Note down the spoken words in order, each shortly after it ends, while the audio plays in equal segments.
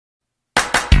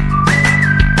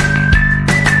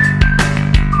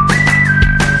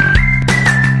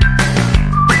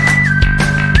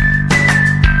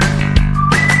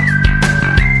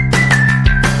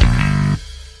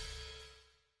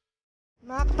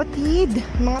kapatid,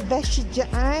 mga besh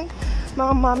dyan,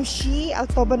 mga momshie,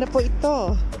 Altoba na po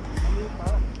ito.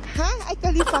 Ha? Ay,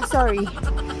 Khalifa, sorry.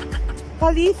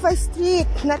 Khalifa Street,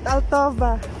 not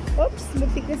Altoba. Oops,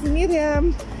 matik na si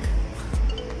Miriam.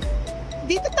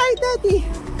 Dito tayo, Daddy.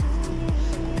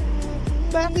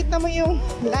 Bakit mo yung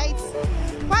lights?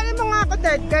 Paano mo nga ako,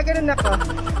 Dad? Gaganon ako.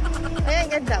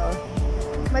 Ayan, ganda, oh.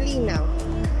 Malinaw.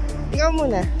 Ikaw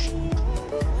muna.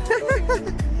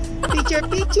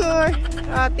 Picture.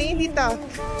 Tingin dito.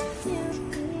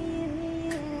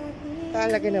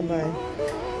 Talaga naman.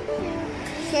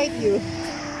 Side view.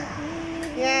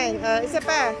 Yan. Isa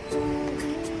pa.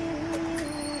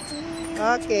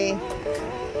 Okay.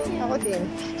 Ako din.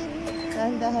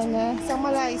 Dahan-dahan na. Isang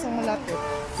malayo, isang malapit.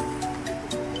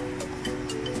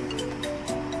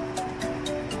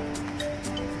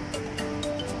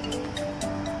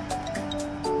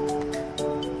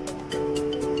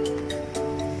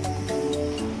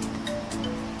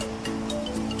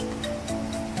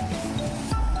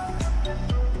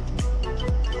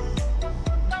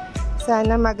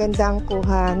 Sana maganda ang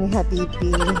kuha ni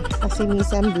Habibi kasi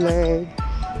minsan blurred.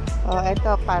 Oh,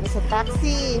 eto para sa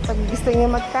taxi. Pag gusto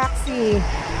niya mag-taxi.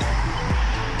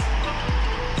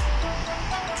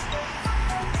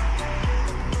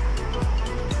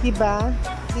 Diba?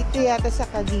 Dito yata sa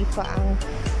Khalifa ang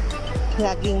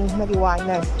laging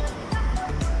maliwanag.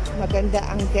 Maganda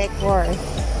ang decor.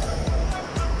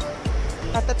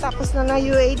 Patatapos na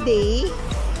UA Day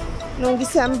noong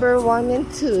December 1 and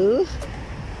 2.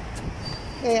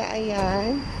 Kaya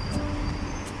ayan.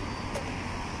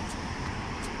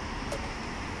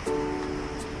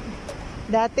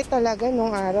 Dati talaga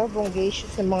nung araw,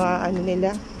 bonggacious sa mga ano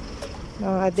nila,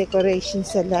 mga decoration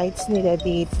sa lights nila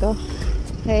dito.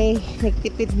 Ay,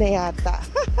 nagtipid na yata.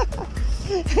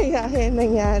 Kaya ayan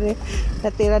nangyari.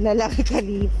 Natira na lang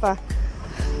Khalifa.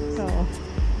 So,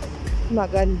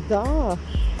 maganda.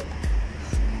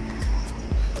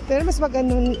 Pero mas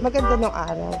maganda nung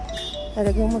araw.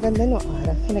 Talagang maganda no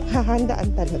araw.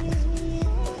 Naghahandaan talaga.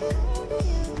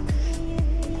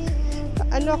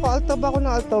 Ano ako? Altoba ako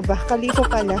ng Altoba. Khalifa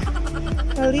pala.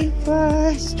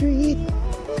 Khalifa Street.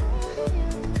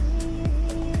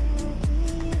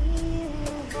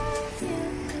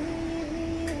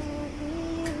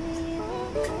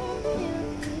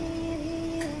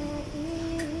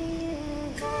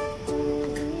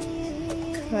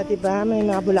 Diba? May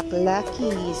mga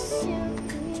bulaklakis.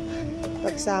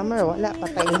 Pag summer, wala.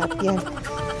 Patay lahat yan.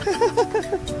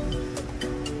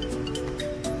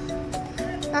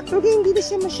 Actually, hindi na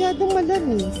siya masyadong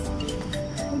malamig.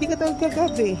 Hindi ka tawag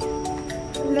kagabi.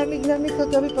 Lamig-lamig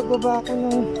kagabi pagbaba ako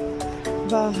ng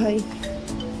bahay.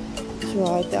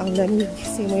 Syada, ang lamig.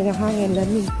 Kasi may nahangin,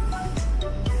 lamig.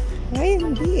 Ngayon,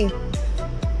 hindi eh.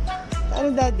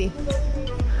 Ano, Daddy?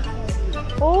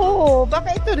 Oo,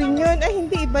 baka ito rin yun. Ay,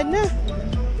 hindi. Iba na.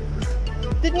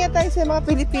 Doon nga tayo sa mga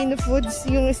Filipino foods,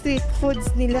 yung street foods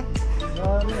nila.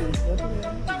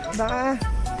 Baka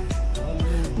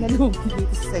nalugi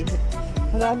dito sa side.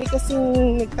 Marami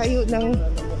kasing nagtayo ng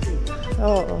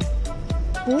oo.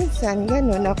 Minsan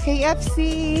gano'n. No,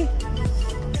 KFC.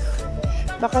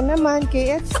 Baka naman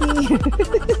KFC.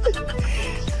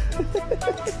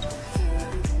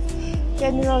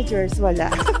 Ken Rogers,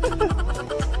 wala.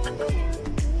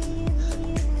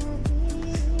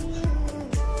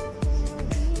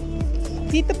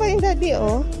 Dito pa yung Daddy,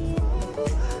 oh.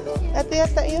 Ito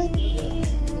yata yun.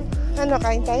 Ano,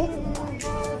 kain tayo?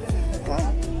 Ha?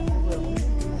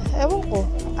 Ewan ko.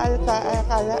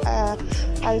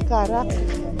 Alcarak.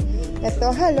 Ito,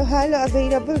 halo-halo.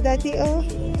 Available, Daddy, oh.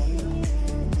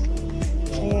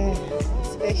 Ayan.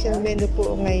 Special menu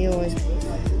po ngayon.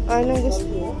 Anong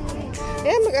gusto?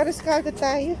 Ayan, mag-aros kaldo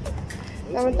tayo.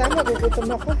 Tama-tama,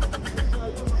 gugutom ako.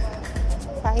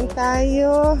 Kain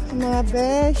tayo, mga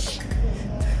besh.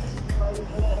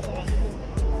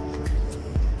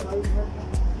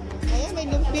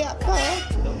 Lumpia pa.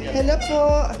 Hello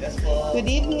po. Good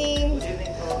evening.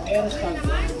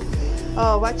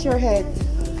 Oh, watch your head.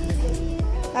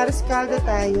 Aros kaldo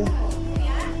tayo.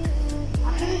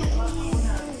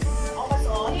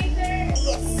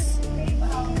 Yes.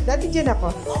 Dati dyan ako.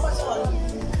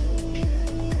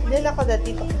 Dyan ako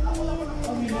dati.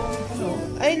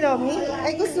 Ay, Lomi.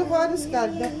 Ay, gusto ko aros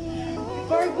kaldo.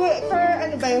 For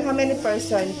ano ba yung how many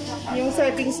person? Yung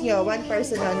servings nyo, one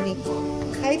person only.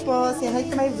 Hi po, say hi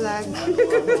to my vlog.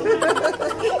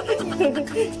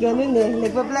 Ganun eh.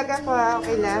 Nagpa-vlog ako ha.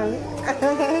 Okay lang.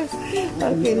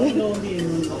 Okay lang.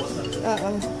 Oo.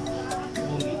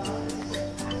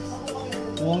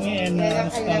 Mongi and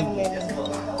Rascaldo.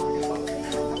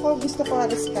 Ako gusto ko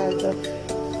Rascaldo.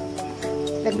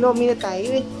 Nag-lomi na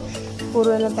tayo eh.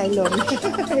 Puro na lang tayo lomi.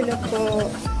 Hello po.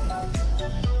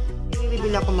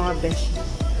 Nilibil ako mga besh.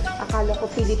 Akala ko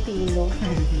Pilipino.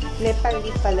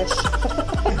 Nepali pala siya.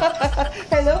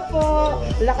 Hello po.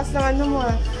 Lakas ng ano mo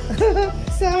ah.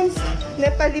 Sounds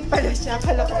Nepali pala siya.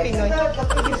 Akala ko Pinoy.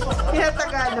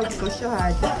 Pinatagalog ko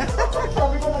siya.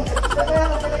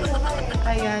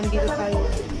 Ayan, dito tayo.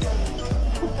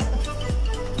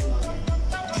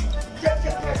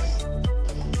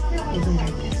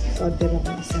 Order ako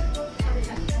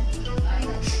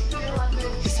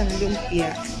isang lumpia.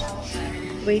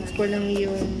 Wait ko lang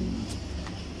yung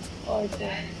order.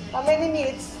 How many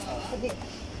minutes?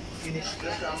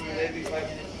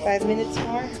 5 minutes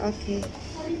more? Okay.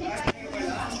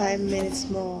 5 minutes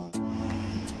more.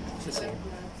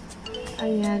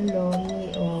 Ayan, Lomi.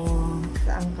 Oh,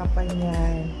 saan ka pa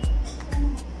yan?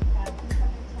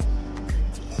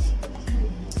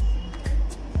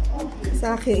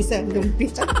 Sa akin, isang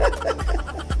lumpia.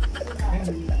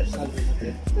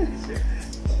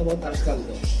 About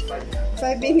Arscaldo.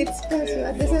 5 minutes pa. So,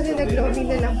 at sana nag-lomi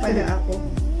na lang pala ako.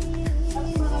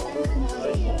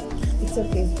 It's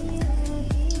okay.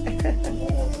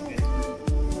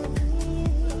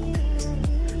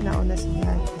 Nauna si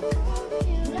Dad.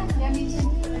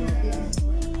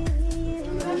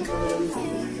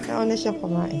 Nauna siya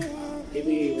kumain.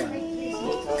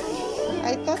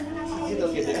 I thought,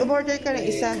 order ka ng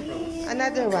isa.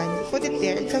 Another one. Put it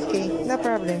there. It's okay. No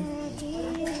problem.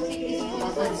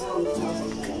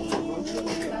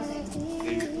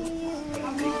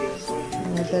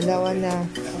 Dalawa na.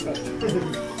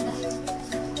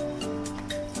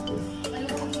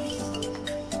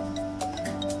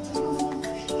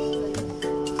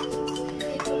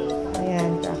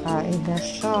 Ayan, kakain na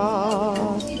siya.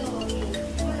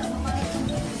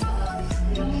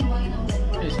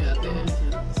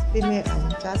 Pimean,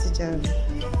 tsaka si Jam.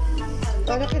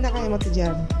 Ano kinakain mo to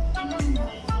Jam?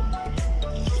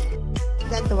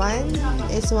 That one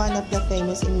is one of the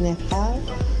famous in Nepal.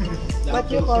 What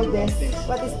do you call this?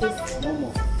 What is this?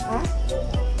 Momo. Huh?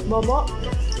 Momo?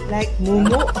 Like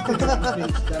Momo?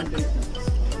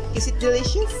 Is it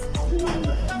delicious?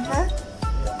 Huh?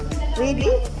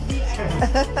 Really?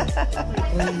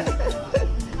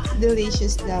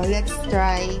 Delicious daw. Let's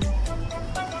try.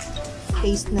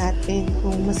 Taste natin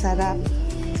kung masarap.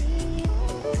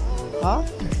 Oh?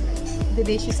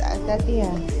 Delicious ata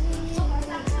yan.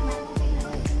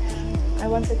 I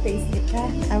want to taste it,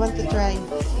 huh? I want to try.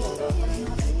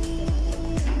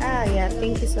 Ah, yeah.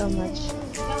 Thank you so much.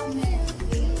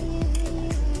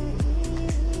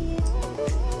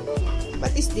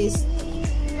 What is this?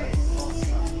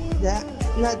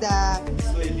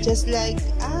 Just like,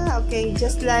 okay.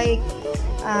 Just like,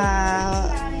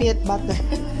 peanut butter.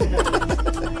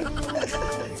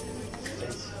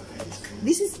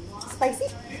 This is spicy?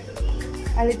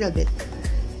 A little bit.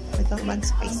 I don't want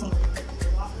spicy.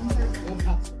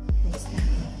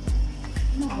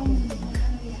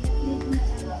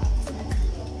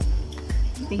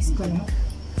 Taste ko lang.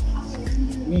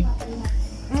 Me.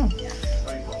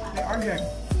 The order.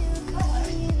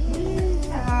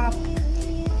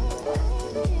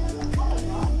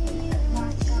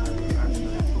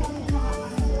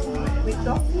 With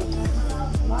coffee?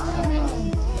 Wow.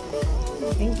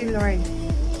 Thank you, Lord,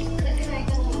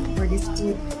 for this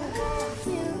food.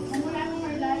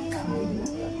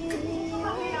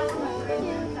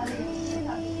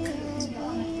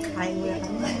 Kain mo lang.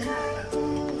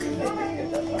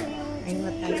 Kain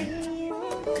mo tayo.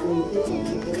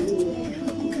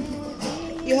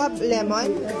 You have lemon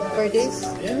for this?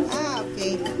 Yes. Ah,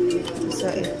 okay.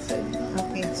 So,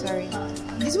 okay, sorry.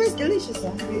 This one is delicious,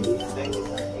 huh?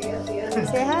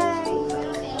 Say hi.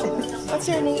 What's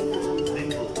your name?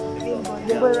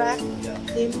 Dimborak?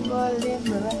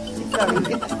 Dimborak.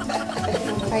 Sorry.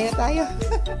 Kaya tayo.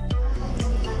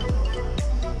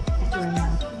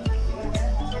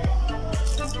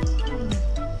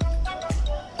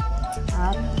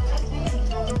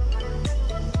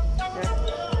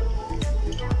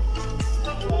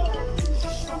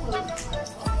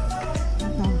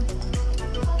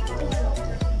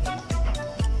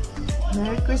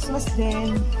 Merry Christmas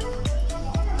din.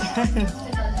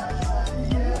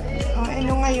 Oh,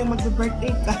 ano ngayon,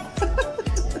 mag-birthday ka.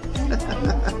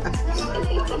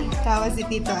 Tawa si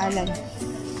Tito Alan.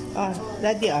 Oh,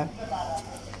 Daddy, oh.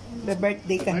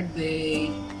 Birthday ka.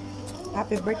 Birthday.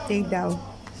 Happy birthday daw.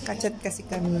 Kachat kasi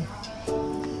kami.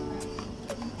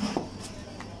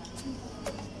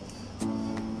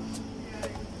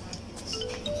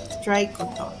 Try ko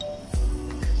to.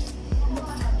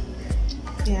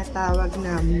 Tinatawag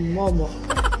na Momo.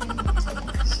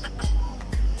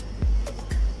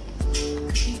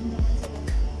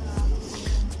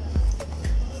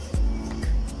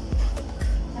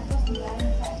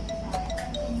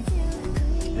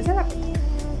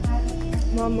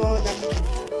 Momo.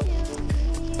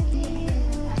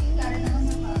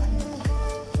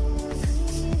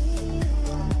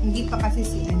 Hindi pa kasi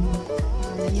si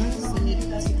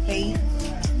si Faye.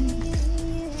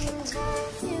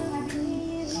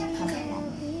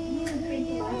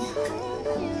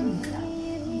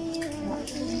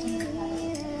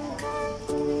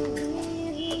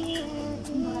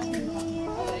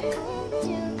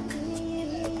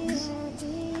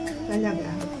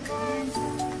 Talaga.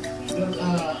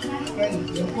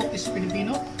 Your cook is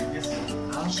Filipino? Yes.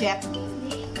 Chef.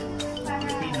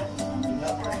 Filipino.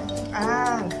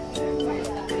 Ah.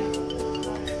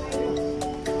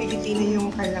 Pilipino yung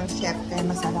kailang chef kaya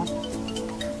masarap.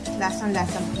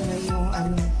 Lasang-lasang Pinoy yung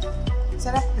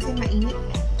sarap kasi mainit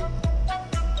eh.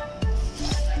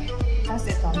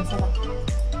 Tapos ito, masarap.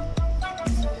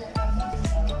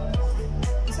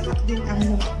 Masarap din ang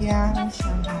lumpiang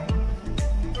Shanghai.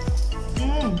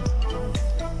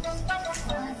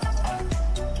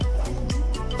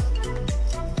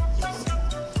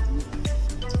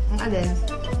 Ang alin?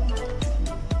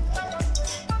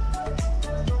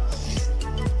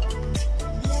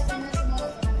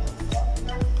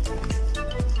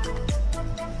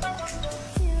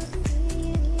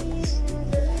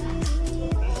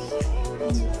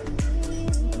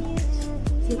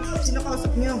 Sino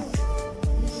kausap niyo?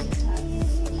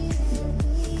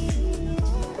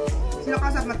 Sino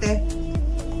kausap mo, te?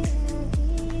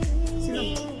 Sino?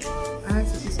 Ah,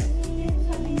 si Tisa.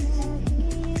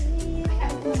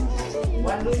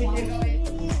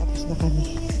 Tapos na kami.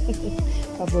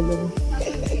 Pabulong.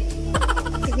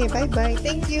 Sige, bye-bye.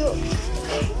 Thank you.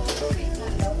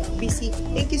 Busy.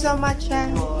 Thank you so much, ha?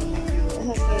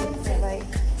 Okay, bye-bye.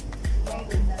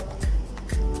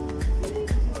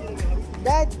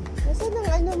 Dad, nasaan ang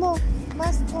ano mo?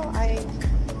 Mask mo? Ay.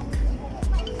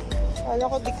 Kala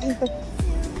ko dikito.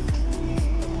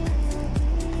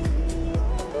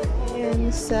 Ayan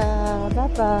sa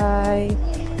bye-bye.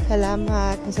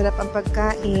 Salamat. Masarap ang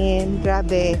pagkain.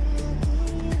 Grabe.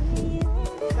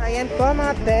 So, ayan po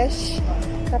mga besh.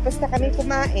 Tapos na kami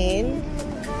kumain.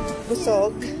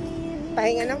 Busog.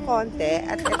 Pahinga ng konti.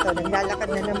 At ito, naglalakad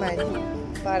na naman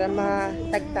para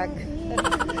matagtag.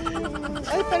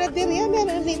 Ay, panaderya.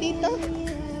 Meron din dito.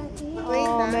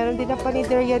 Wait, meron din na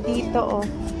panaderya dito, oh.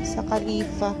 Sa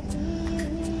Khalifa.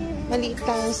 Maliit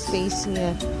lang ang space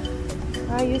niya.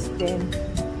 Ayos din.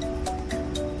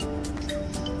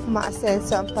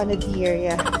 Umaasenso ang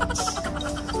panaderya.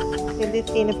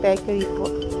 Filipino bakery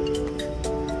po.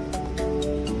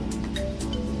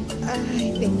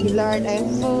 Ay, thank you Lord. I'm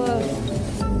full.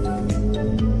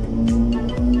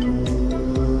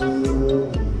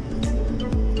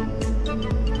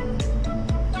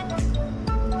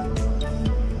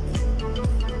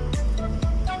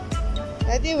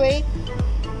 Anyway,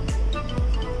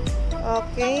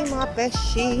 okay mga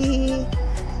beshi,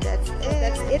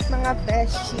 that's it mga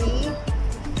beshi.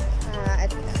 At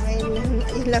ngayon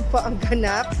yun lang po ang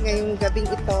ganap ngayong gabing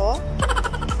ito.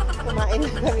 Kumain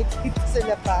lang kami dito sa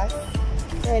labas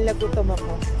dahil nagutom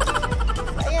ako.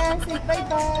 Ayan, say bye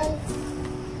bye.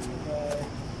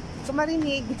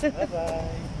 Kumarinig. Bye bye.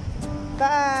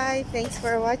 Bye. Thanks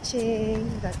for watching.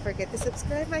 Don't forget to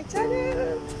subscribe my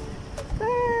channel.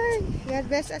 Bye. God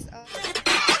bless us all.